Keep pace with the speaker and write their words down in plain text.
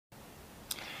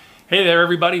Hey there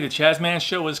everybody, the Chazman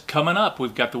Show is coming up.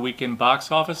 We've got the weekend box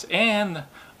office and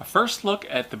a first look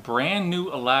at the brand new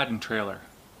Aladdin trailer.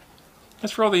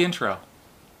 Let's roll the intro.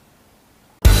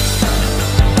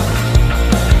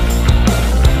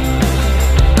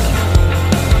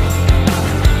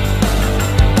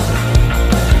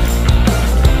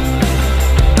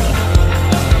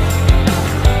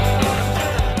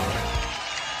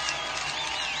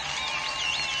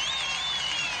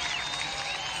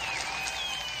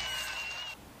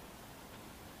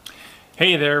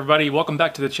 Hey there everybody, welcome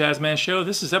back to the Chazman Show.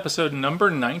 This is episode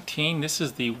number 19. This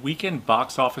is the weekend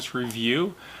box office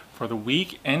review for the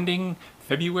week ending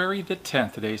February the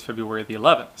 10th. Today is February the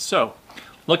 11th. So,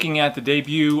 looking at the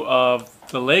debut of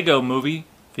the Lego movie,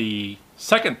 the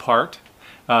second part,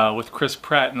 with Chris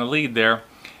Pratt in the lead there,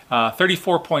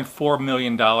 $34.4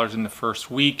 million in the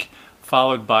first week,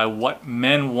 followed by What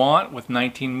Men Want with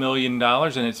 $19 million,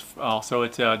 and it's also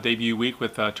its debut week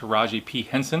with Taraji P.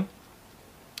 Henson.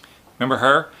 Remember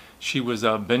her? She was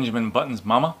Benjamin Button's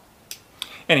mama.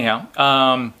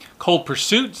 Anyhow, Cold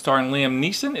Pursuit, starring Liam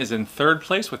Neeson, is in third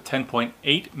place with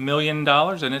 $10.8 million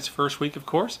in its first week, of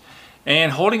course.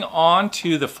 And holding on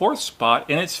to the fourth spot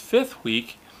in its fifth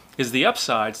week is The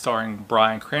Upside, starring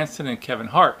Bryan Cranston and Kevin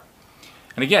Hart.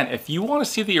 And again, if you want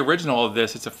to see the original of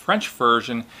this, it's a French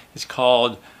version. It's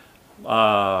called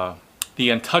The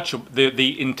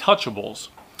Intouchables.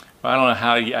 I don't know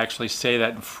how you actually say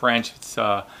that in French. It's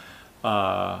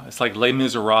like Les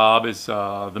Miserables is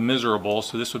the miserable,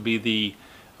 so this would be the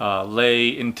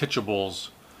Les Intouchables.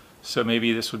 So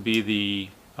maybe this would be the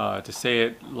to say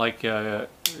it like to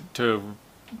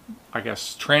I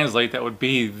guess translate, that would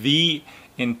be The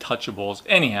Intouchables.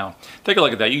 Anyhow, take a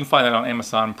look at that. You can find that on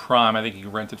Amazon Prime. I think you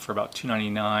can rent it for about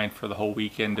 $2.99 for the whole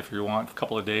weekend if you want, a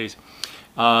couple of days.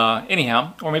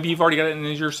 Anyhow, or maybe you've already got it in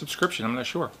your subscription. I'm not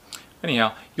sure.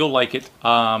 Anyhow, you'll like it,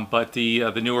 but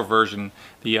the newer version,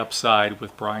 The Upside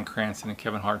with Bryan Cranston and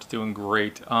Kevin Hart's doing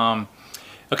great.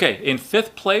 Okay, in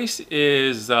fifth place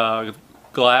is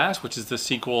Glass, which is the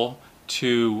sequel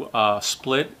to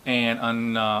Split and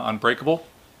Unbreakable,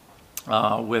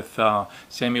 with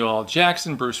Samuel L.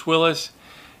 Jackson, Bruce Willis,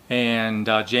 and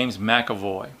James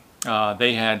McAvoy.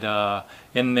 They had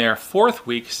in their fourth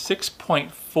week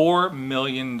 $6.4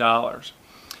 million.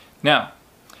 Now,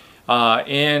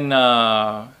 in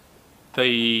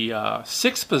the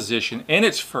sixth position in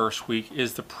its first week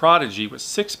is The Prodigy with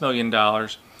 $6 million.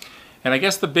 And I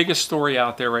guess the biggest story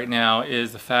out there right now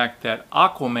is the fact that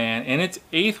Aquaman in its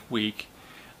eighth week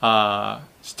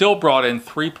still brought in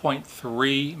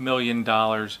 $3.3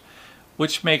 million,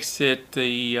 which makes it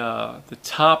the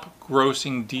top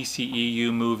grossing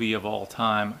DCEU movie of all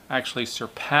time, actually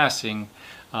surpassing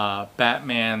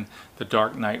Batman The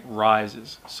Dark Knight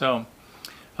Rises. So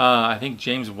I think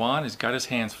James Wan has got his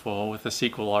hands full with the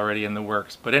sequel already in the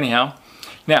works. But anyhow,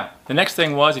 now, the next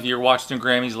thing was, if you were watching the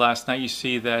Grammys last night, you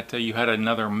see that you had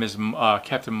another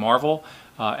Captain Marvel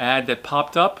ad that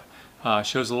popped up.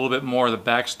 Shows a little bit more of the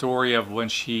backstory of when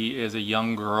she is a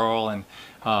young girl, and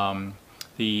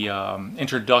the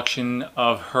introduction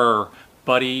of her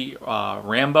buddy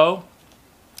Rambo.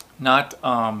 Not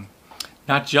John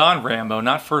Rambo,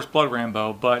 not First Blood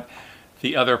Rambo, but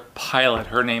the other pilot.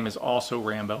 Her name is also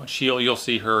Rambo, and you'll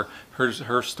see her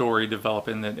story develop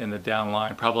in the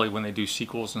downline, probably when they do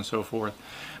sequels and so forth.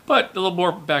 But a little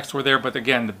more backstory there. But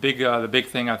again, the big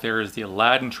thing out there is the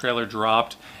Aladdin trailer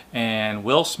dropped, and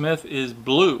Will Smith is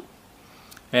blue,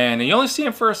 and you only see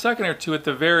him for a second or two at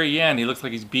the very end. He looks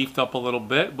like he's beefed up a little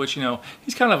bit, which, you know,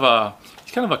 he's kind of a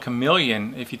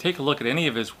chameleon. If you take a look at any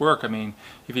of his work, I mean,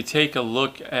 if you take a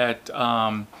look at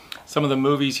some of the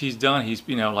movies he's done, he's,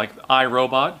 you know, like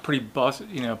iRobot, pretty buff,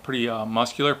 you know, pretty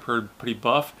muscular, pretty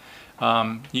buff.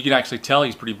 You can actually tell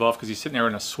he's pretty buff because he's sitting there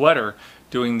in a sweater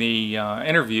doing the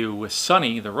interview with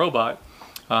Sonny, the robot.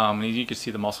 And you can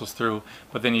see the muscles through.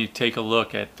 But then you take a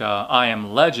look at I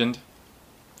Am Legend,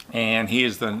 and he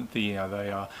is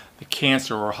the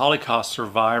cancer or Holocaust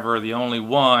survivor, the only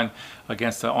one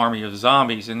against an army of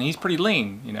zombies, and he's pretty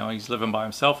lean. You know, he's living by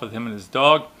himself with him and his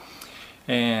dog.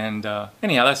 And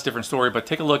anyhow, that's a different story. But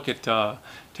take a look at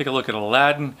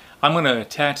Aladdin. I'm going to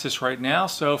attach this right now.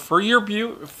 So for your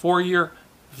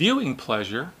viewing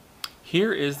pleasure,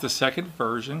 here is the second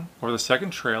version, or the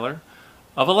second trailer,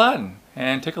 of Aladdin.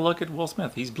 And take a look at Will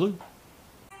Smith. He's blue.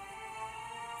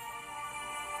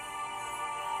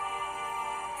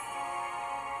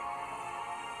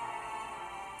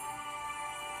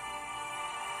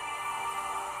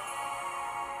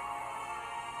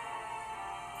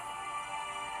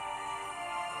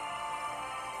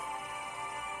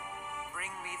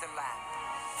 Bring me the lamp.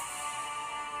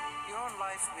 Your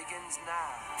life begins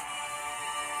now.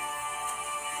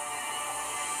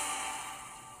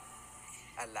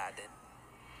 Aladdin.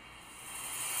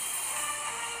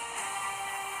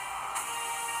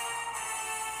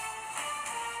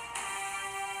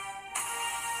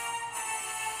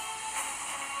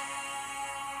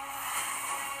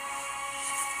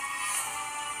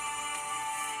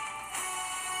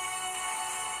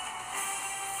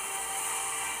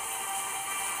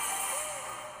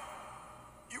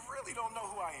 You really don't know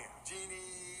who I am. Genie,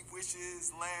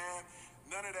 wishes, lamb,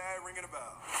 none of that ringing a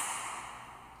bell.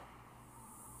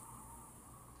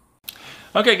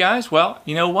 Okay, guys, well,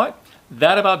 you know what?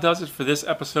 That about does it for this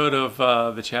episode of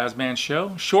the Chazman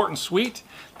Show. Short and sweet.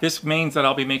 This means that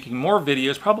I'll be making more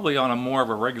videos, probably on a more of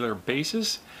a regular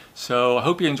basis. So I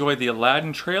hope you enjoyed the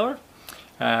Aladdin trailer.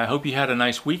 I hope you had a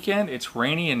nice weekend. It's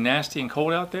rainy and nasty and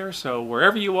cold out there, so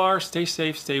wherever you are, stay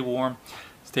safe, stay warm,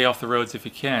 stay off the roads if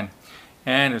you can.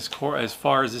 And as far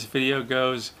as this video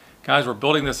goes, guys, we're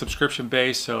building the subscription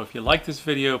base, so if you like this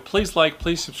video, please like,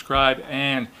 please subscribe,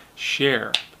 and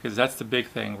share, because that's the big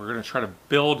thing. We're going to try to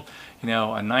build,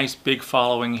 a nice big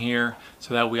following here,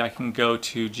 so that way I can go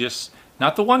to just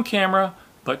not the one camera,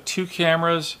 but 2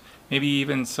 cameras, maybe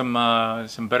even some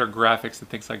better graphics and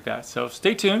things like that. So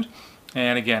stay tuned,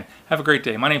 and again, have a great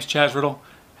day. My name's Chaz Riddle.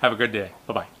 Have a good day.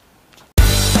 Bye-bye.